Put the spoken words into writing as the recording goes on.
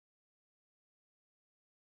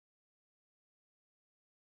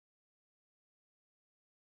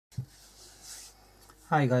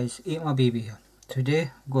Hi guys, EatMaBB here. Today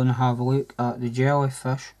I'm going to have a look at the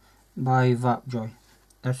Jellyfish by Vapjoy.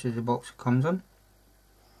 This is the box it comes in.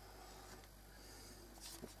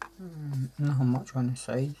 Nothing much on the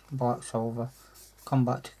side, black, silver. Come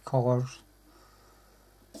back to colours.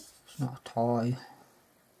 It's not a toy.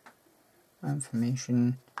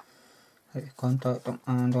 Information, how to contact them,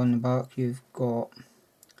 and on the back you've got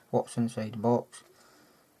what's inside the box.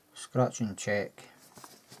 Scratch and check.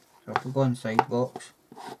 So if we go inside the box,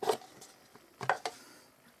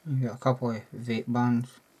 you get a couple of vape bands.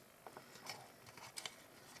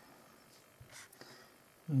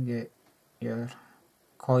 You get your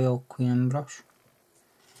coil cleaning brush,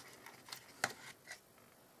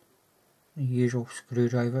 the usual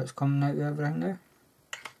screwdriver that's coming out of everything there,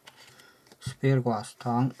 spare glass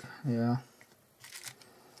tank there,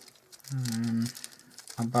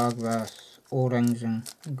 a bag with O-rings and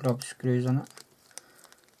grub screws in it,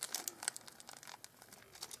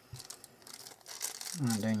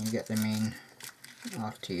 and then you get the main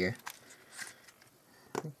RTA.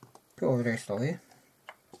 Put all the rest away,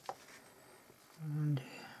 and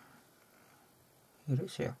here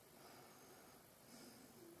it's here.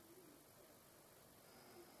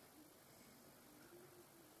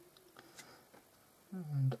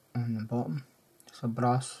 And on the bottom it's a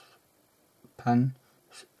brass pin,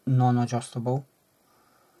 it's non-adjustable,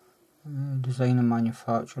 designed and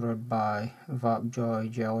manufactured by Vapjoy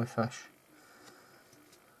Jellyfish.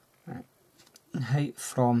 The height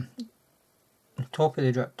from the top of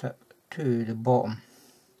the drip tip to the bottom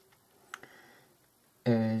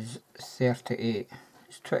is 38.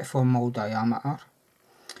 It's 24mm diameter.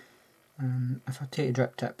 If I take the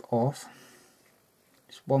drip tip off,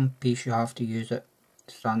 it's one piece, you have to use it.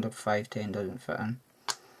 Standard 510 doesn't fit in.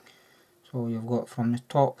 So you've got from the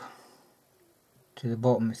top to the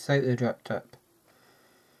bottom without the drip tip,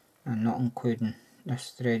 and not including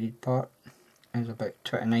this threaded part, is about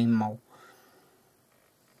 29mm.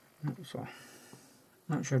 So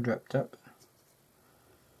that's your drip tip.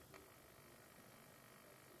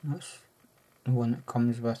 That's the one that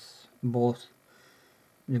comes with both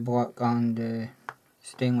the black and the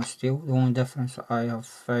stainless steel. The only difference that I have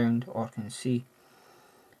found or can see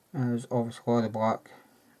is obviously all the black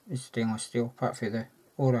is stainless steel, apart from the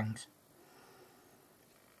O-rings.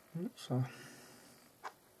 So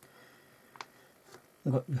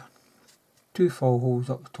I've got your two full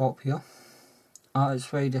holes up the top here. At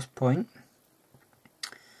its widest point,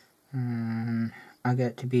 I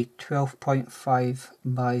get to be 12.5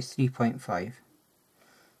 by 3.5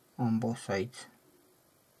 on both sides.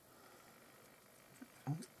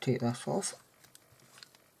 I'll take this off.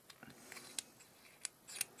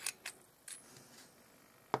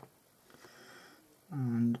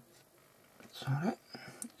 And it's alright.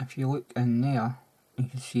 If you look in there, you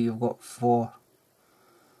can see you've got 4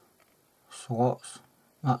 slots.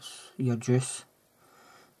 That's your juice.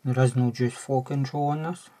 There is no juice flow control on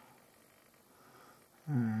this.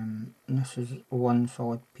 This is one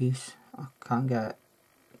solid piece. I can't get it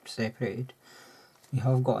separated. You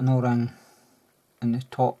have got an O-ring in the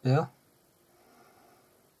top there,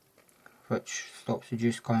 which stops the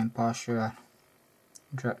juice coming past your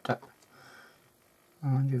drip tip.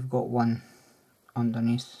 And you've got one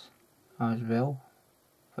underneath as well,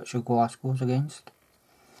 which your glass goes against.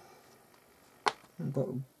 You've got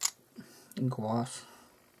glass.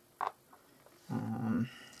 And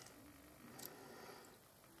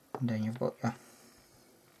then you've got your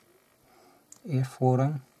airflow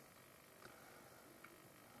ring.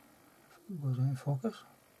 Goes into focus.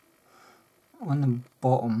 On the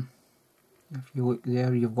bottom, if you look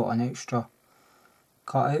there, you've got an extra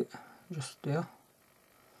cutout just there.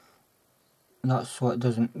 That's so it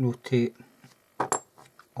doesn't rotate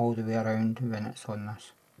all the way around when it's on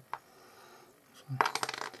this. So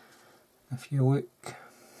if you look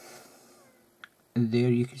there,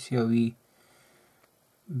 you can see a wee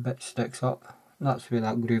bit sticks up. That's where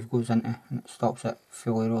that groove goes into, and it stops it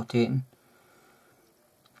fully rotating.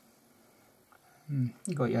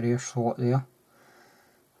 You got your air slot there,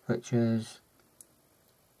 which is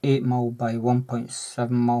 8mm by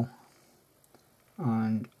 1.7mm,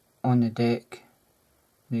 and on the deck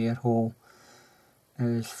the air hole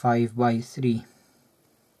is 5 by 3.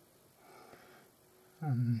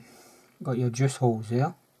 Got your juice holes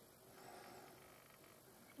there,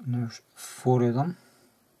 and there's 4 of them,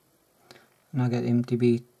 and I get them to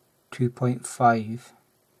be 2.5.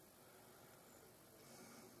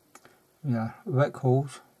 Yeah, wick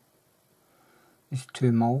holes is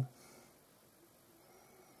 2mm.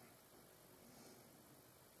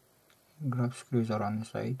 Grub screws are on the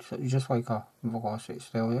side, so it's just like a velocity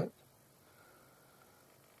style.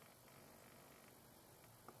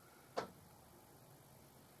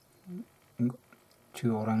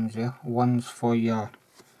 two O-rings there. One's for your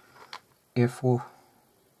airflow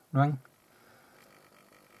ring.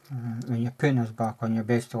 When you're putting this back on, you're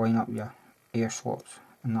best to line up your air slots,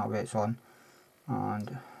 and that way it's on.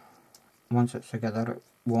 And once it's together, it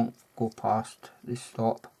won't go past the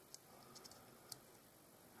stop,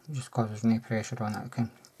 just because there's no pressure on it, it can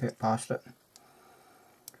put past it.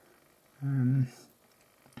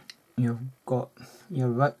 You've got your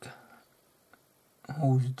wick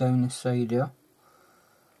holes down the side there,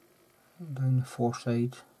 down the four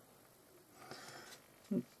sides.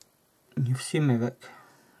 You've seen my wick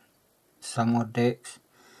similar decks,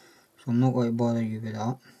 so I'm not going to bother you with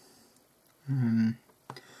that.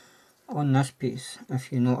 On this piece,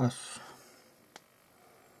 if you notice,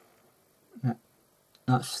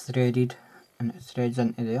 that's threaded and it threads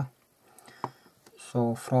into there.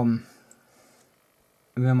 So from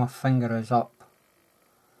where my finger is up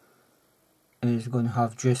is going to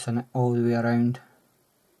have juice in it all the way around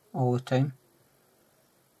all the time.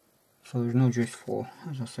 So there's no juice flow,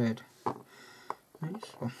 as I said. Right,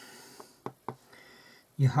 so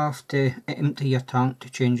you have to empty your tank to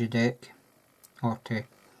change the deck, or to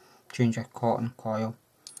change your cotton coil,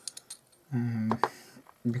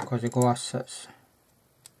 because the glass sits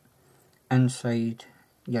inside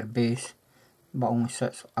your base but only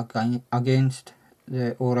sits against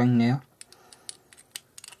the O-ring there.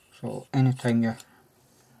 So anytime you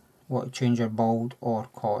want to change your bulb or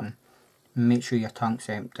cotton, make sure your tank's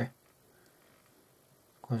empty,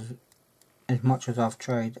 because as much as I've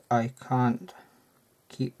tried, I can't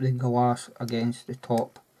keep the glass against the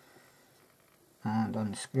top and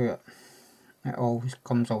unscrew it. It always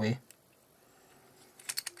comes away.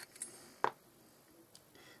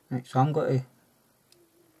 Right, so I'm going to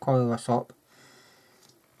coil this up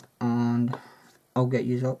and I'll get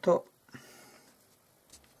you up top.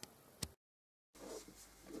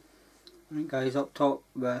 Right guys, up top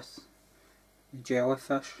with the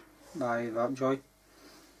Jellyfish by Vapjoy.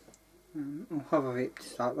 I'll have a vape to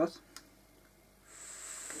start with.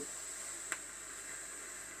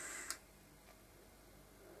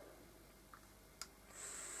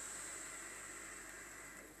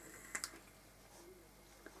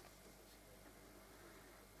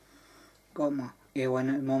 Got my ale in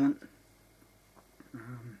at the moment.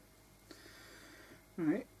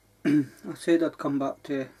 Right, I said I'd come back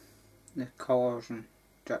to the colours and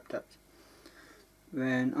drip tips.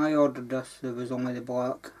 When I ordered this, there was only the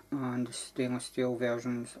black and the stainless steel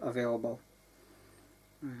versions available.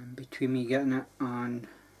 Between me getting it and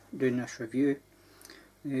doing this review,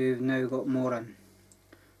 they've now got more in.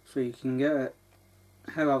 So you can get it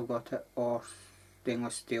how I've got it, or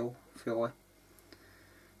stainless steel fully.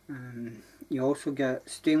 You also get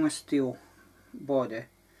stainless steel body,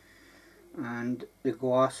 and the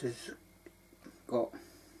glass has got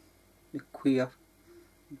the clear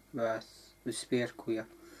with the spare clear,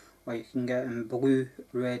 or you can get in blue,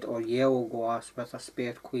 red or yellow glass with a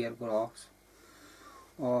spare clear glass,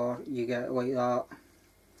 or you get it like that,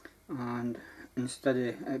 and instead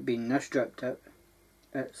of it being this drip tip,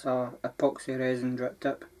 it's a epoxy resin drip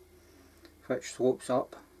tip which slopes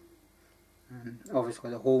up. Obviously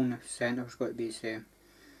the hole in the centre has got to be the same.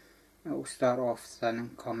 It will start off thin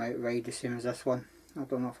and come out wide, the same as this one. I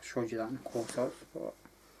don't know if I showed you that in the close-ups, but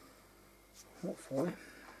hopefully.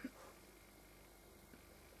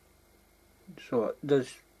 So it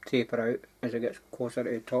does taper out as it gets closer to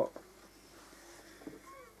the top.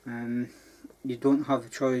 You don't have the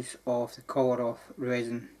choice of the colour of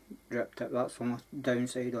resin drip tip, that's the only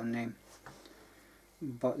downside on them.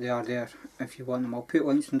 But they are there if you want them. I'll put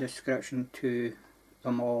links in the description to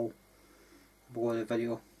them all below the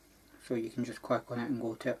video, so you can just click on it and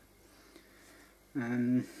go to it.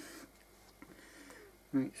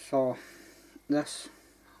 Right, so this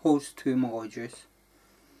holds 2 molecules,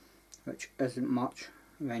 which isn't much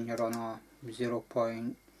when you're on a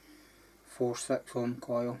 0.46 ohm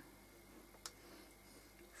coil.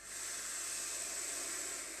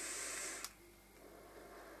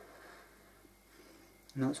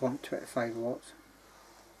 And that's on 25 watts.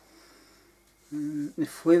 The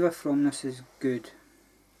flavour from this is good.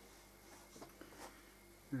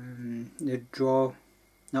 The draw,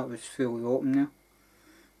 that was fully open there,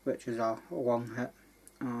 which is a long hit,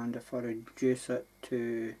 and if I reduce it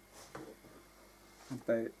to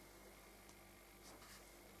about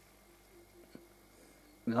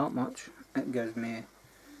that much, it gives me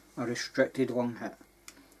a restricted long hit.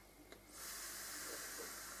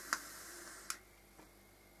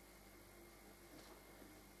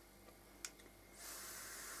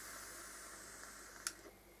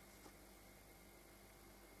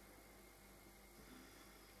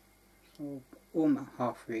 So ohm it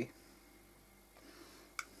halfway,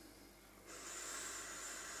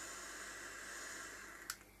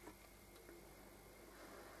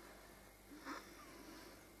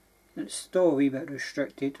 It's still a wee bit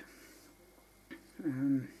restricted,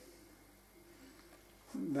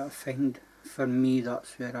 but I find for me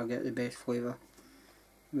that's where I get the best flavour,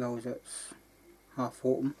 because it's half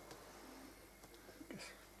open.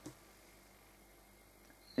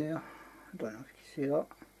 There, I don't know if you can see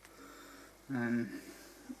that.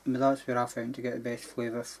 But that's where I found to get the best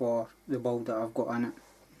flavour for the build that I've got in it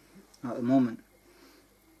at the moment.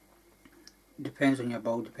 Depends on your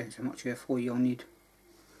build, depends how much airflow you'll need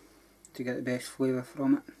to get the best flavour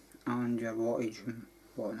from it, and your wattage and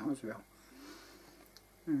whatnot as well.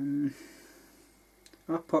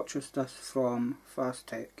 I purchased this from Fast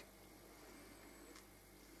Tech.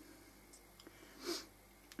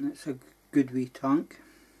 It's a good wee tank,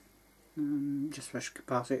 just wish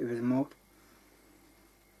capacity was more,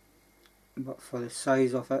 but for the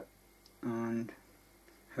size of it and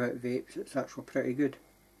how it vapes, it's actually pretty good.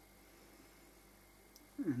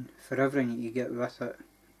 And for everything that you get with it,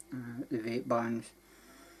 the vape bands,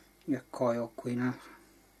 your coil cleaner,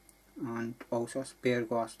 and also a spare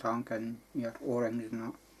glass tank and your O-rings and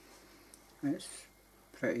that, it's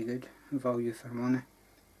pretty good value for money.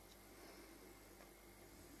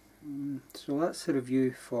 So that's the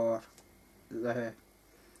review for the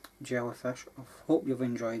jellyfish. I hope you've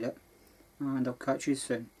enjoyed it, and I'll catch you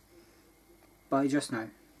soon. Bye just now.